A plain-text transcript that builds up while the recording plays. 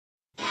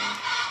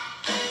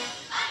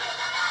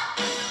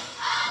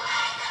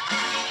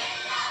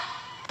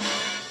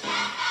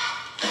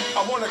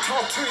I wanna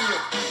talk to you.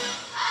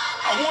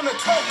 I wanna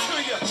talk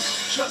to you.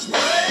 Just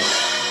break.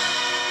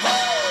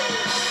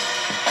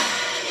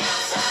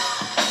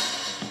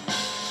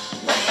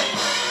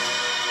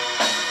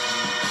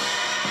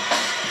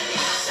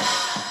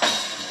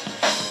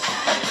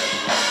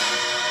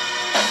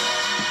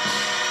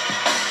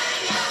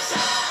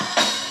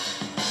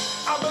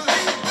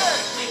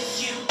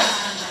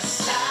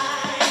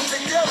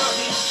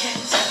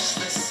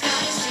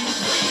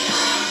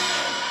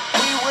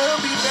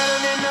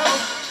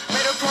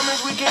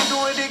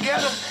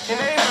 And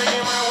they ain't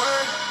breaking my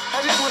word.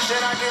 I just wish that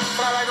I could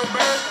fly like a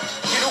bird.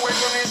 Get away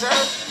from this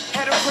earth.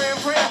 Had a prayer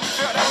and prayer.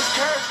 Felt I was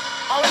cursed.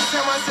 Always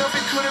tell myself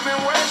it could have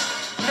been worse.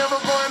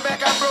 Never going back,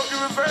 I broke the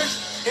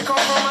reverse. It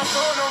come from my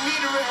soul, don't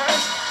need to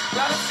rehearse.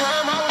 A lot of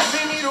time I was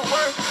in need of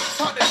work.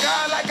 Talk to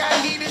God like I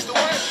need this to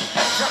work.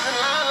 Jumped in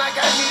line like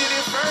I needed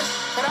it first.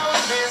 But I was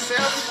being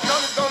selfish. Know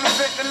it's gonna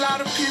affect a lot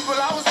of people.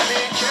 I was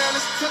being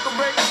careless. Took a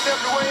break and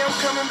stepped away. I'm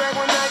coming back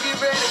when I get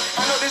ready.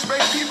 I know this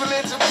breaks people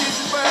into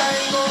pieces, but I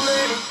ain't gonna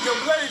let it. Yo,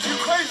 Blaze, you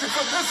crazy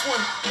for this one.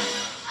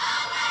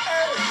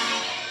 Hey,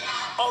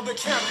 all the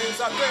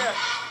champions out there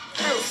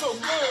feel so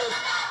good.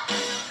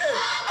 Hey,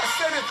 I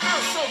said it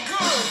feels so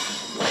good.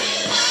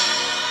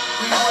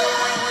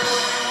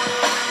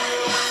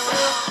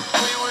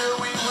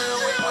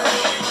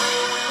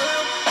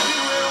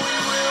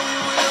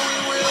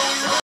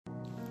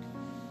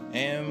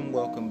 And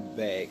welcome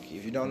back.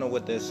 If you don't know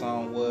what that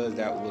song was,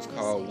 that was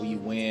called We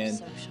Win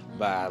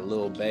by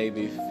Lil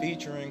Baby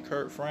featuring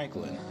Kurt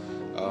Franklin.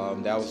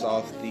 That was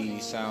off the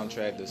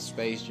soundtrack, the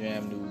Space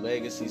Jam New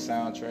Legacy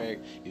soundtrack.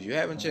 If you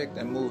haven't checked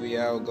that movie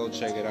out, go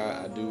check it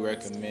out. I do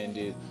recommend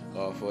it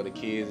for the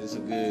kids. It's a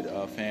good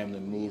family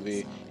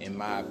movie, in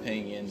my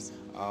opinion.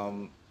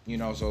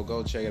 So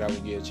go check it out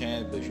when you get a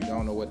chance. But if you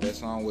don't know what that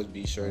song was,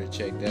 be sure to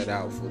check that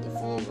out for the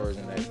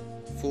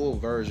full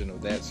version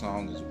of that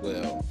song as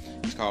well.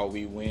 It's called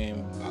We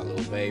Win by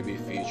Lil Baby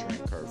featuring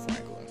Kurt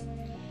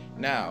Franklin.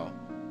 Now,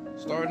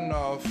 starting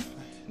off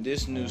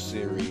this new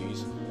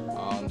series,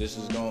 this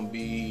is going to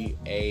be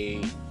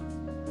a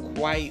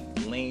quite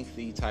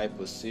lengthy type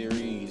of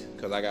series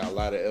because I got a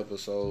lot of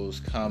episodes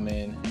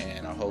coming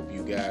and I hope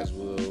you guys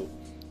will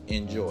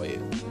enjoy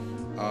it.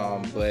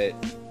 But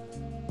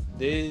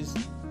this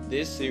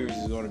series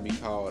is going to be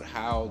called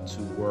How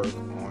to Work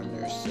on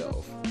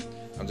Yourself.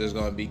 I'm just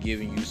going to be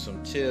giving you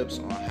some tips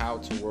on how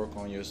to work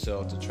on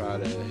yourself to try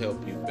to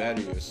help you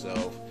better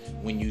yourself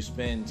when you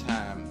spend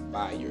time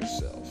by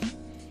yourself.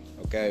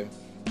 Okay?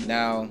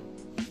 Now,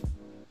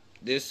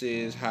 this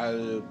is how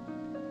to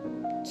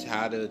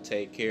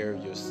take care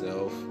of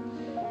yourself.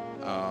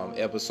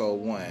 Episode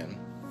 1.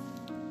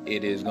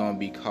 It is going to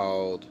be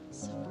called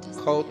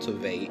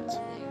Cultivate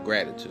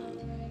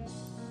Gratitude.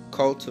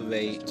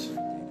 Cultivate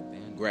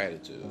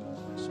Gratitude.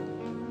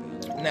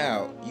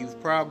 Now, you've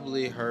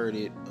probably heard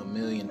it a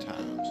million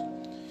times,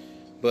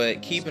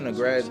 but keeping a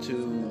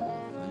gratitude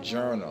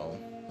journal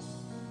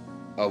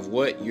of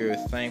what you're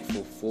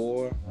thankful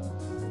for,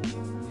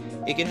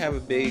 it can have a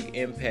big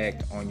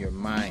impact on your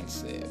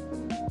mindset.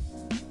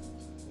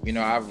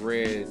 I've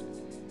read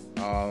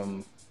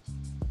and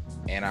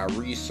I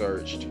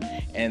researched,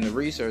 and the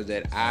research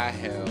that I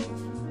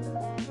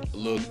have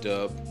looked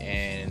up,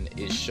 and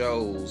it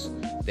shows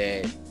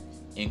that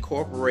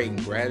incorporating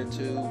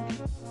gratitude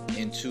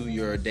into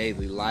your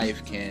daily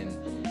life can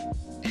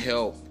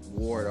help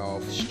ward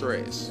off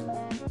stress.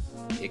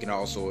 It can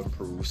also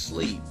improve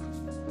sleep,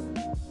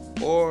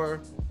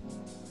 or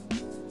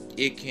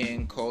it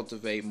can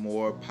cultivate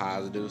more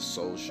positive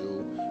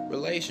social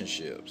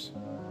relationships.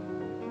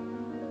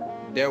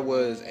 There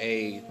was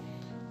a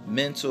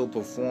mental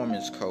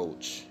performance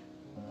coach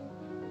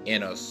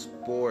in a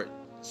sport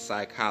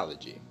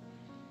psychology,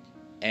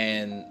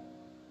 and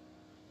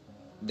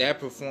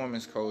that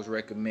performance coach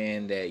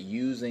recommend that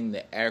using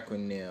the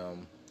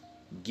acronym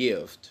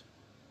GIFT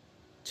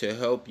to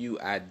help you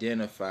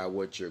identify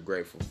what you're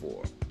grateful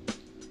for.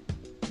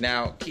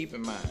 Now, keep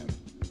in mind,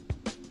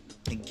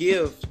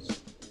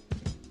 GIFT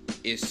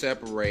is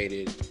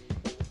separated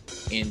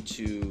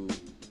into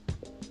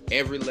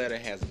every letter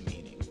has a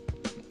meaning.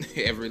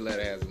 Every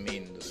letter has a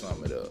meaning to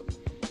sum it up.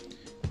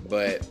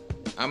 But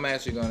I'm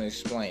actually going to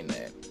explain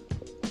that.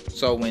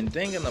 So when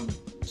thinking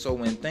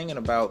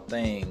about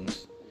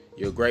things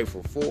you're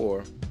grateful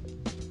for,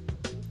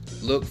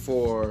 look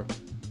for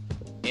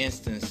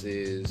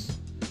instances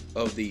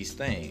of these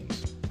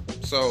things.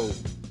 So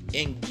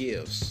in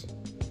gifts,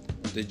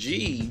 the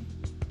G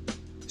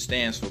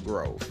stands for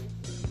growth.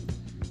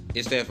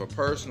 It stands for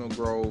personal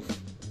growth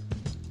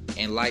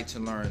and like to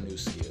learn a new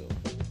skill.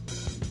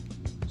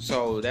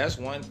 So that's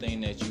one thing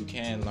that you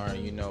can learn,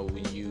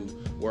 when you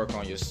work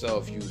on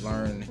yourself, you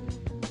learn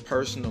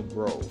personal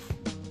growth.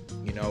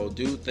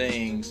 Do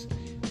things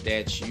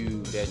that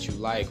you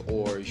like,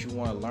 or if you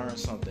want to learn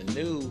something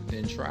new,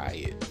 then try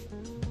it.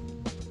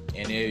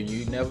 And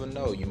you never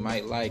know, you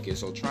might like it.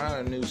 So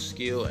trying a new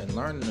skill and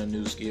learning a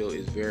new skill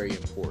is very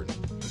important.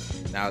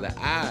 Now the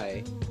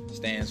I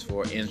stands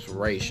for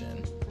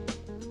inspiration.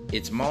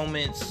 It's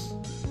moments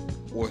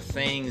or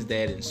things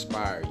that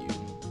inspire you.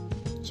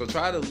 So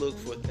try to look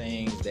for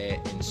things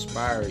that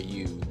inspire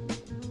you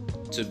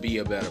to be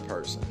a better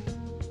person.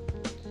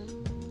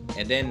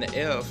 And then the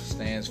F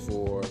stands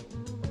for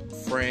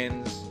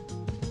friends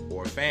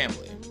or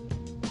family.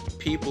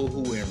 People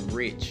who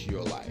enrich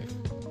your life.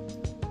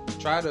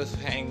 Try to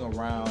hang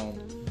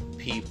around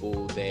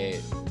people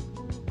that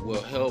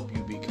will help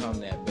you become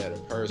that better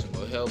person,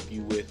 will help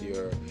you with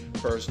your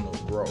personal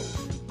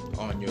growth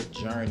on your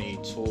journey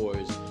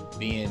towards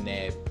being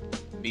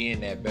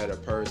that better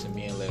person,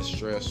 being less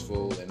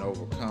stressful and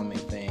overcoming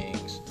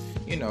things.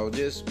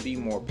 Just be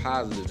more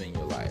positive in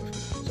your life.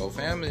 So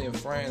family and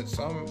friends,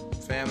 some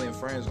family and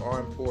friends are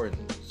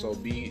important.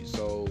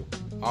 So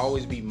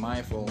always be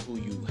mindful of who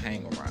you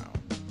hang around.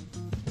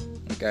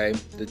 Okay?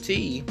 The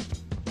T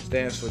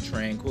stands for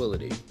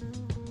tranquility.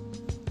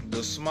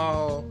 The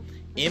small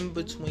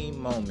in-between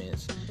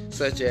moments,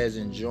 such as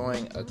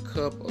enjoying a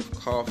cup of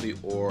coffee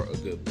or a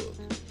good book.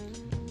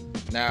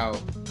 Now,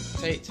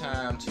 take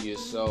time to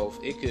yourself.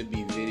 It could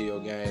be video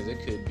games.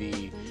 It could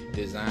be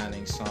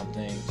designing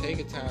something. Take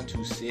a time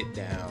to sit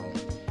down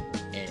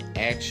and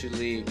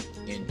actually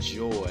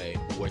enjoy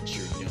what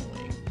you're doing.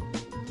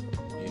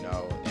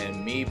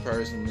 And me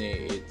personally,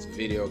 it's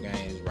video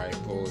games,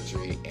 writing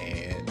poetry,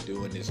 and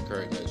doing this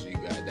encouragement to you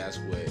guys. That's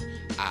what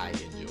I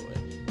enjoy.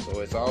 So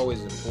it's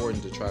always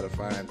important to try to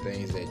find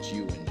things that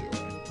you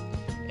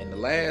enjoy. And the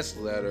last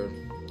letter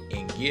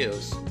in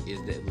gifts is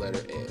the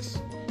letter S.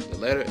 The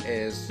letter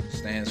S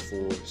stands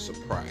for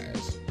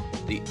surprise,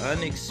 the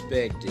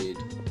unexpected,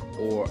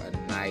 or a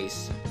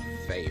nice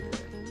favor.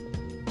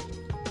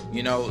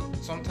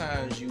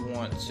 Sometimes you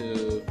want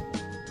to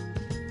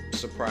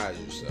surprise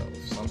yourself.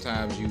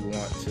 Sometimes you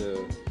want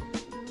to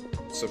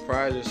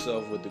surprise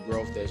yourself with the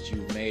growth that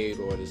you've made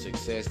or the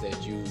success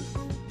that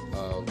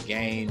you've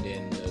gained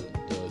and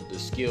the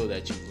skill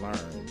that you've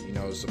learned.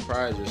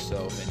 Surprise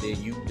yourself, and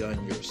then you've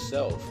done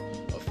yourself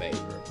a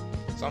favor.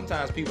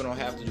 Sometimes people don't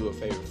have to do a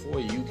favor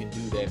for you. You can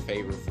do that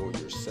favor for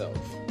yourself.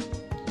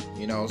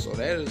 So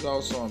that is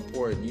also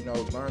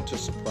important. Learn to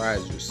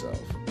surprise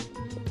yourself.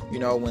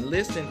 When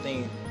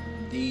listing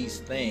these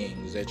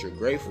things that you're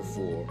grateful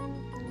for,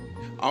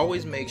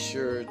 always make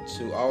sure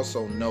to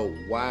also know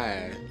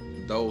why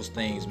those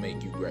things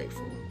make you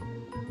grateful.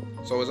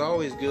 So it's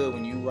always good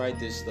when you write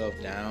this stuff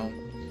down,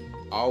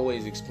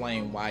 always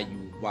explain why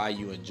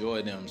you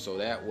enjoy them, so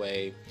that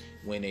way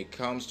when it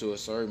comes to a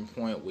certain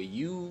point where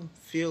you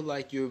feel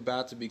like you're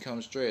about to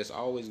become stressed,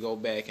 always go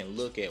back and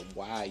look at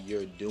why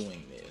you're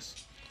doing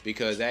this,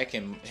 because that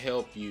can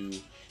help you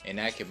and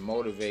that can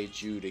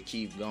motivate you to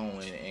keep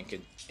going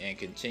and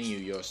continue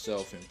your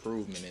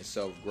self-improvement and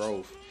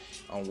self-growth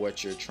on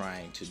what you're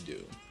trying to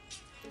do.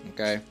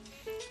 Okay?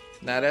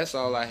 Now that's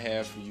all I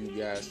have for you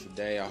guys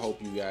today. I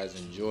hope you guys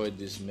enjoyed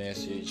this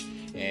message,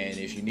 and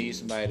if you need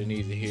somebody that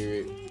needs to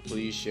hear it,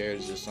 please share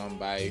it to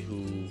somebody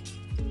who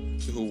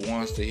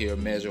wants to hear a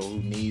message or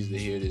who needs to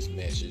hear this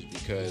message,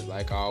 because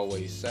like I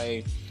always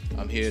say,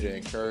 I'm here to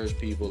encourage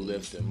people,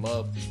 lift them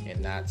up, and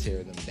not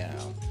tear them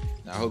down.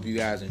 Now, I hope you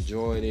guys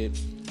enjoyed it.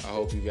 I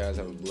hope you guys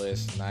have a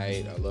blessed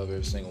night. I love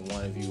every single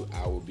one of you.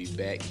 I will be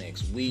back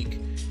next week.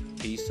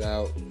 Peace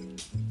out.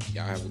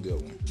 Y'all have a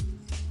good one.